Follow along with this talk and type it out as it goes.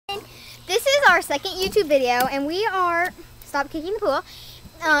our second YouTube video, and we are, stop kicking the pool,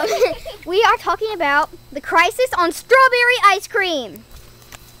 we are talking about the crisis on strawberry ice cream.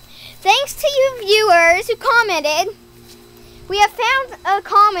 Thanks to you viewers who commented, we have found a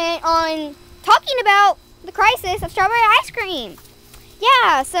comment on talking about the crisis of strawberry ice cream.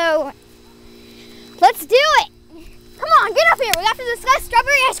 Yeah, so let's do it. Come on, get up here. We have to discuss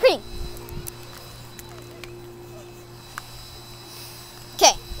strawberry ice cream.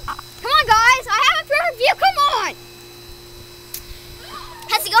 Okay, come on guys, I have a perfect view, come on.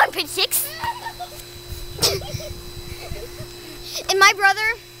 How's it going, Prince Six? And my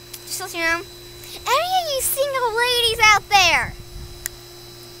brother, just so you know, any of you single ladies out there,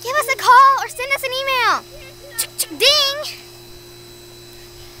 give us a call or send us an email. Ding!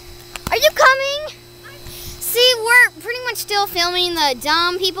 Are you coming? See, we're pretty much still filming the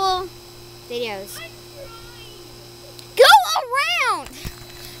dumb people videos. Go around!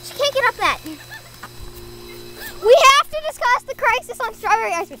 She can't get up that. We have to discuss the crisis on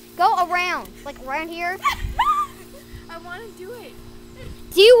strawberry ice cream. Go around, like around here. I want to do it.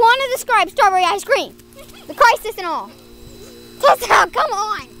 Do you want to describe strawberry ice cream? The crisis and all. Test it out, come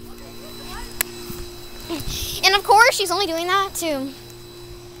on. And of course, she's only doing that to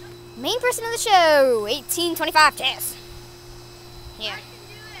main person of the show, 1825 Tess. Here.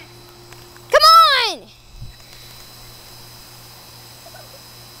 Come on!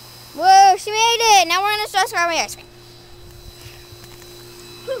 Whoa, she made it. Now we're going to start strawberry ice cream.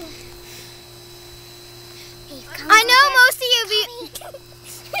 I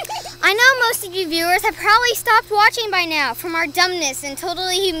know most of you viewers have probably stopped watching by now from our dumbness and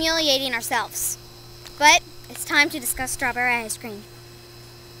totally humiliating ourselves. But it's time to discuss strawberry ice cream.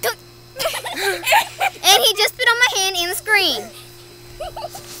 And he just spit on my hand and the screen.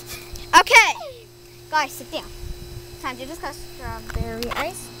 Okay. Guys, sit down. Time to discuss strawberry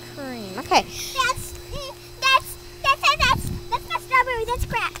ice cream. Okay. That's not strawberry, that's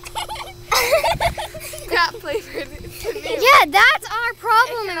crack. Crap flavored. Yeah, that's our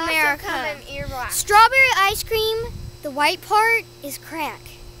problem in America. Strawberry ice cream, the white part is crack.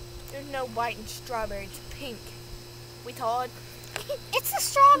 There's no white in strawberry, it's pink. We told. It's a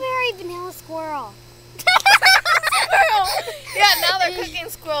strawberry vanilla squirrel. Yeah, now they're cooking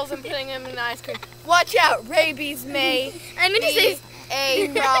squirrels and putting them in ice cream. Watch out, rabies may be a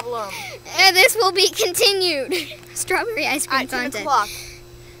problem. And this will be continued. Strawberry ice cream content. 10 o'clock.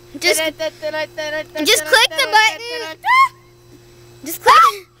 Just click the button. Just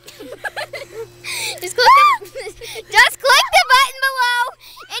click. Just click the button below,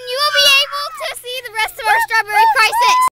 and you will be able to see the rest of our strawberry crisis.